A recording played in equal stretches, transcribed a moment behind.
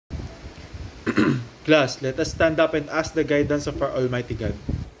Class, let us stand up and ask the guidance of our Almighty God.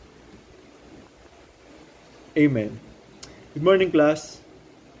 Amen. Good morning, class.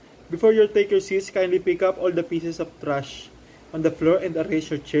 Before you take your seats, kindly pick up all the pieces of trash on the floor and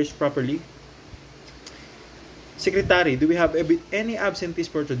arrange your chairs properly. Secretary, do we have any absentees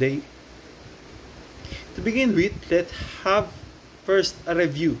for today? To begin with, let's have first a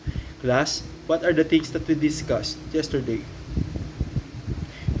review. Class, what are the things that we discussed yesterday?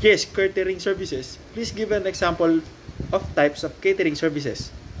 Yes, catering services. Please give an example of types of catering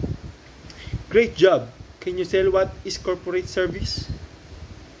services. Great job. Can you tell what is corporate service?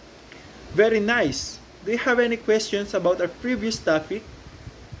 Very nice. Do you have any questions about our previous topic?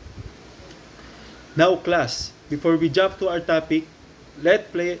 Now, class, before we jump to our topic, let's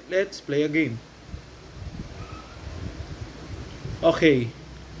play a game. Okay.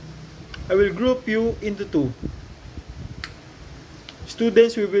 I will group you into two.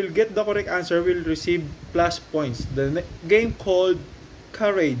 Students who will get the correct answer will receive plus points. The game called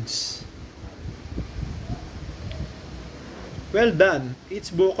Courage. Well done. It's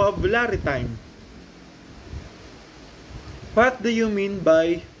vocabulary time. What do you mean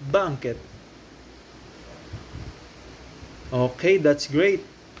by banquet? Okay, that's great.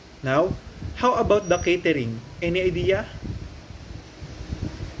 Now, how about the catering? Any idea?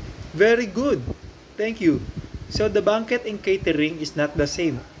 Very good. Thank you. So the banquet and catering is not the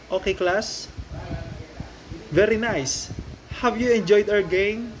same. Okay, class? Very nice. Have you enjoyed our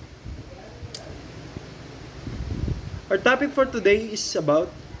game? Our topic for today is about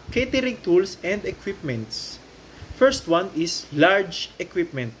catering tools and equipments. First one is large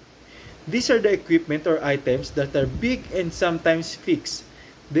equipment. These are the equipment or items that are big and sometimes fixed.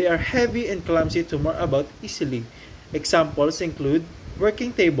 They are heavy and clumsy to move about easily. Examples include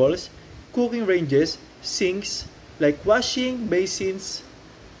working tables, cooking ranges, sinks, like washing basins,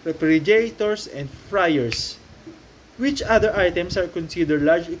 refrigerators, and fryers. Which other items are considered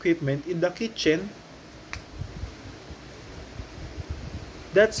large equipment in the kitchen?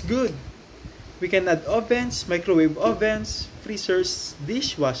 That's good. We can add ovens, microwave ovens, freezers,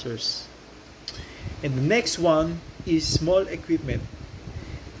 dishwashers. And the next one is small equipment.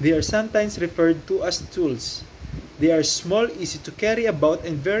 They are sometimes referred to as tools. They are small, easy to carry about,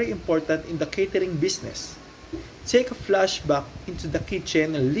 and very important in the catering business. Take a flashback into the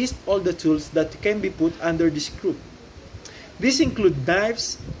kitchen and list all the tools that can be put under this group. These include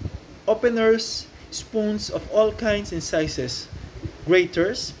knives, openers, spoons of all kinds and sizes,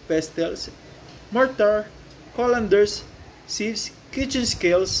 graters, pestles, mortar, colanders, sieves, kitchen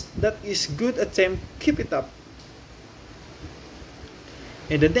scales. That is good attempt. Keep it up.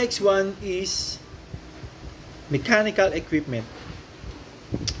 And the next one is mechanical equipment.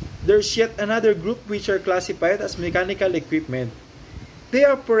 There's yet another group which are classified as mechanical equipment. They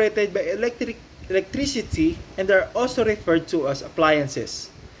are operated by electricity and are also referred to as appliances.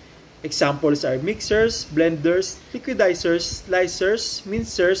 Examples are mixers, blenders, liquidizers, slicers,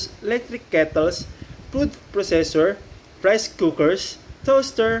 mincers, electric kettles, food processor, rice cookers,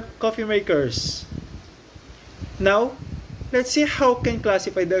 toaster, coffee makers. Now, let's see how we can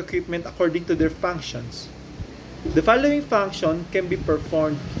classify the equipment according to their functions. The following function can be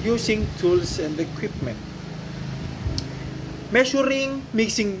performed using tools and equipment: measuring,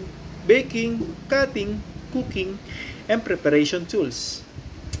 mixing, baking, cutting, cooking, and preparation tools.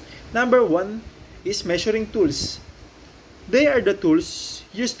 Number 1 is measuring tools. They are the tools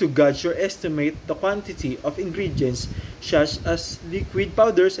used to gauge or estimate the quantity of ingredients such as liquid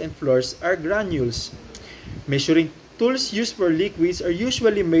powders and flours or granules. Measuring tools used for liquids are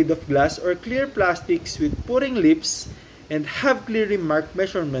usually made of glass or clear plastics with pouring lips and have clearly marked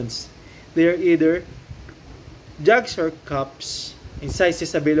measurements. They are either jugs or cups, and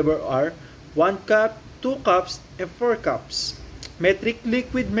sizes available are 1 cup, 2 cups, and 4 cups. Metric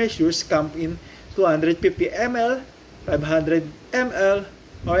liquid measures come in 250 ml, 500 ml,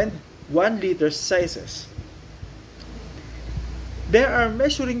 and 1 liter sizes. There are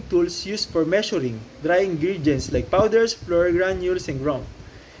measuring tools used for measuring dry ingredients like powders, flour, granules, and ground.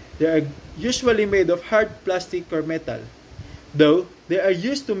 They are usually made of hard plastic or metal. Though they are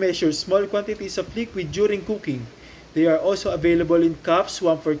used to measure small quantities of liquid during cooking, they are also available in cups,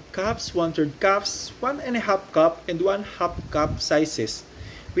 1/4 cups, 1/3 cups, 1.5 cup, and 1/2 cup sizes,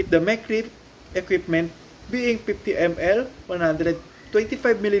 with the metric equipment being 50 ml,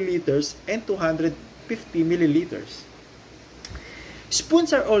 125 milliliters, and 250 milliliters.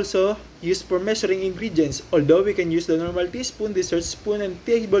 Spoons are also used for measuring ingredients, although we can use the normal teaspoon, dessert spoon, and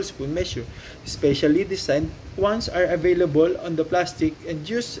tablespoon measure. Specially designed ones are available on the plastic and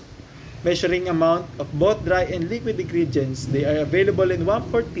use measuring amount of both dry and liquid ingredients. They are available in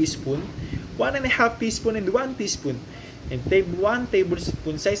 1/4 teaspoon, 1.5 teaspoon and 1 teaspoon, and 1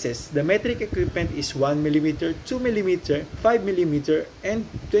 tablespoon sizes. The metric equipment is 1 mm, 2 mm, 5 mm, and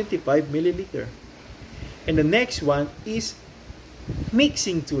 25 milliliter. And the next one is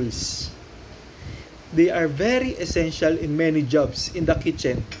mixing tools. They are very essential in many jobs in the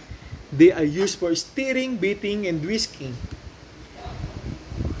kitchen. They are used for stirring, beating, and whisking.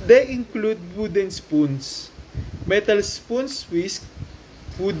 They include wooden spoons, metal spoons, whisk.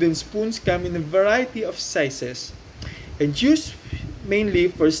 Wooden spoons come in a variety of sizes and used mainly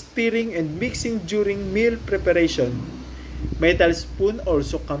for stirring and mixing during meal preparation. Metal spoon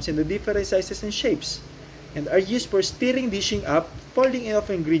also comes in the different sizes and shapes and are used for stirring, dishing up, folding of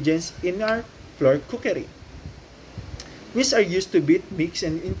ingredients in our flour cookery. Whisks are used to beat, mix,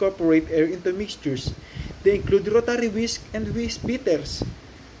 and incorporate air into mixtures. They include rotary whisk and whisk beaters,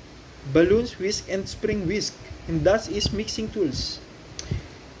 balloons whisk, and spring whisk, and thus is mixing tools.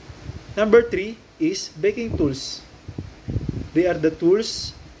 Number 3 is baking tools. They are the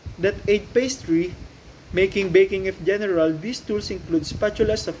tools that aid pastry making, baking in general. These tools include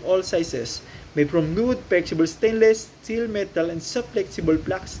spatulas of all sizes, made from wood, flexible stainless, steel, metal, and soft flexible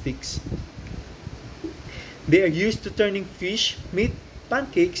plastics. They are used to turning fish, meat,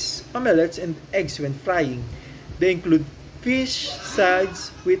 pancakes, omelettes, and eggs when frying. They include fish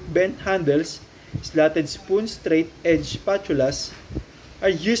sides with bent handles, slatted spoons, straight-edge spatulas, are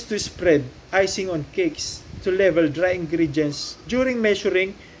used to spread icing on cakes, to level dry ingredients during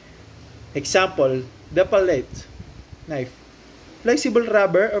measuring. Example, the palette knife. Flexible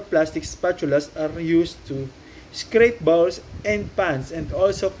rubber or plastic spatulas are used to scrape bowls and pans and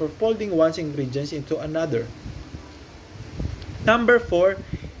also for folding one ingredients into another. Number 4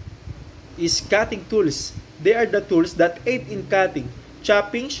 is cutting tools. They are the tools that aid in cutting,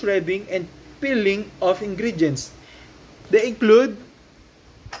 chopping, shredding, and peeling of ingredients. They include,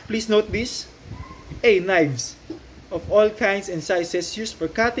 please note this, A. Knives of all kinds and sizes used for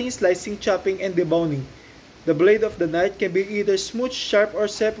cutting, slicing, chopping, and deboning. The blade of the knife can be either smooth, sharp, or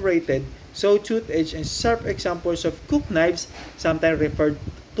separated, so tooth edge and sharp. Examples of cook knives, sometimes referred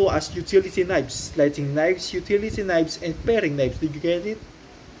to as utility knives, slicing knives, utility knives, and paring knives. Did you get it?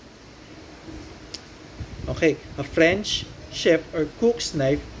 Okay, a French chef or cook's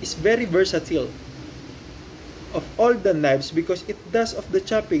knife is very versatile of all the knives because it does of the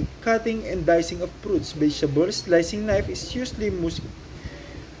chopping, cutting, and dicing of fruits, vegetables. Slicing knife is usually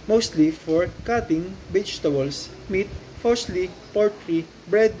mostly for cutting vegetables, meat, parsley, poultry,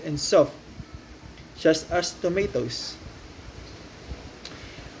 bread, and soft, such as tomatoes.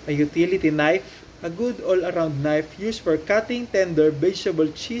 A utility knife, a good all-around knife used for cutting tender vegetable,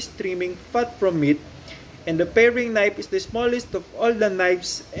 cheese, trimming fat from meat. And the paring knife is the smallest of all the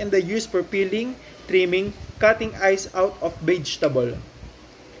knives and the used for peeling, trimming, cutting ice out of vegetable.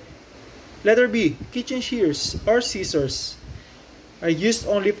 Letter B. Kitchen shears or scissors are used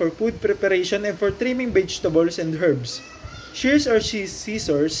only for food preparation and for trimming vegetables and herbs. Shears or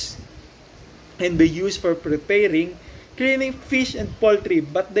scissors can be used for preparing, cleaning fish and poultry,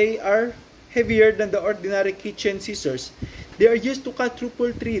 but they are heavier than the ordinary kitchen scissors. They are used to cut through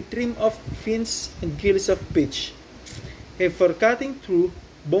poultry, trim off fins and gills of fish, and for cutting through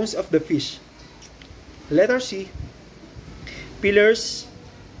bones of the fish. Letter C. Peelers.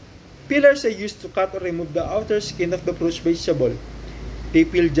 Peelers are used to cut or remove the outer skin of the fruit vegetable. They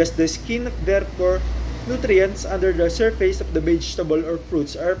peel just the skin, therefore nutrients under the surface of the vegetable or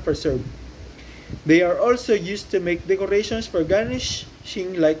fruits are preserved. They are also used to make decorations for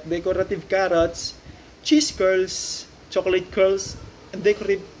garnishing like decorative carrots, cheese curls, chocolate curls, and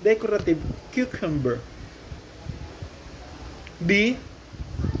decorative cucumber. D.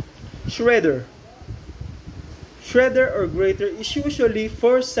 Shredder. Shredder or grater is usually a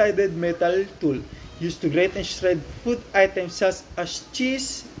four-sided metal tool used to grate and shred food items such as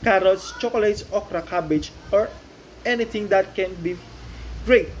cheese, carrots, chocolates, okra, cabbage, or anything that can be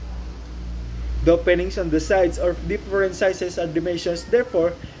grated. The openings on the sides are different sizes and dimensions,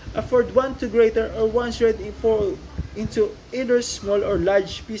 therefore afford one to grater or one shred into either small or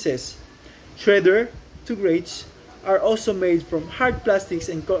large pieces. Shredder to grates are also made from hard plastics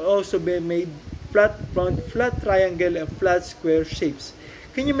and can also be made flat, round, flat triangle, and flat square shapes.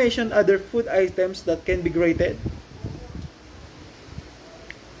 Can you mention other food items that can be grated?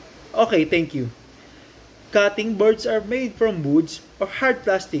 Okay, thank you. Cutting boards are made from woods or hard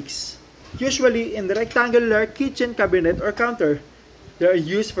plastics, usually in the rectangular kitchen cabinet or counter. They are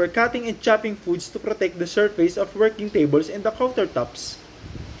used for cutting and chopping foods to protect the surface of working tables and the countertops.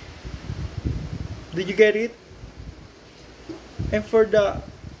 Did you get it? And for the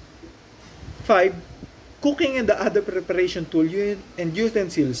 5, cooking and the other preparation tool and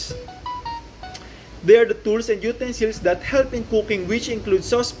utensils. They are the tools and utensils that help in cooking, which include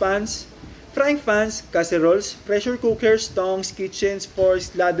saucepans, frying pans, casseroles, pressure cookers, tongs, kitchens,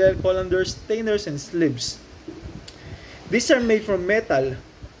 forks, ladle, colanders, strainers, and sleeves. These are made from metal,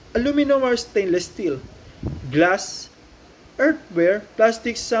 aluminum or stainless steel, glass, earthenware,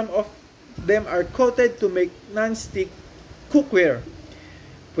 plastic. Some of them are coated to make non-stick cookware.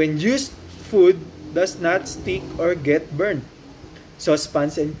 When used, food does not stick or get burned.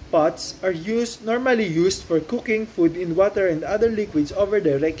 Saucepans and pots are normally used for cooking food in water and other liquids over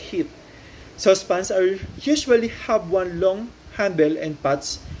direct heat. Saucepans usually have one long handle and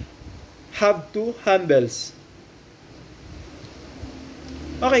pots have two handles.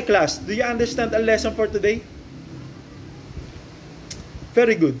 Okay, class, do you understand our lesson for today?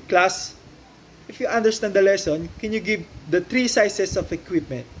 Very good, class. If you understand the lesson, can you give the 3 sizes of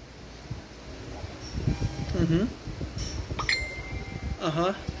equipment?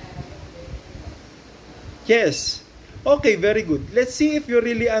 Yes. Okay, very good. Let's see if you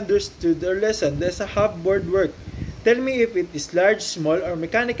really understood our lesson. Let's have board work. Tell me if it is large, small, or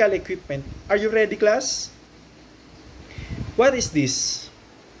mechanical equipment. Are you ready, class? What is this?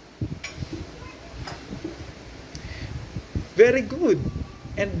 Very good.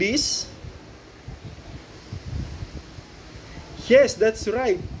 And this? Yes, that's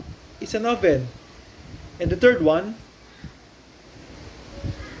right. It's an oven. And the third one?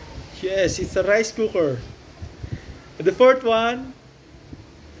 Yes, it's a rice cooker. And the fourth one?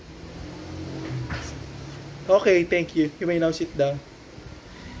 Okay, thank you. You may now sit down.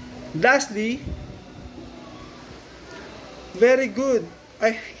 Lastly, very good.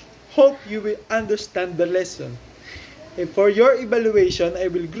 I hope you will understand the lesson. And for your evaluation, I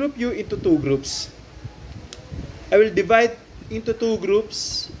will group you into 2 groups. I will divide into 2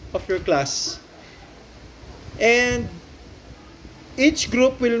 groups of your class. And each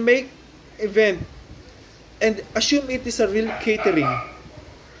group will make event and assume it is a real catering.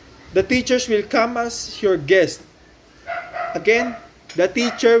 The teachers will come as your guest. Again, the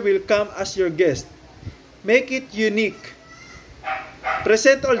teacher will come as your guest. Make it unique.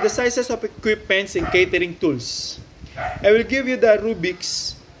 Present all the sizes of equipments and catering tools. I will give you the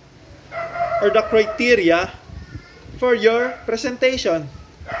rubrics or the criteria for your presentation.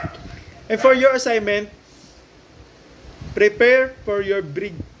 And for your assignment, prepare for your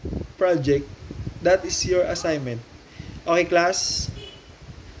big project. That is your assignment. Okay, class?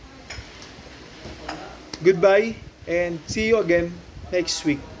 Goodbye and see you again next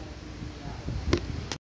week.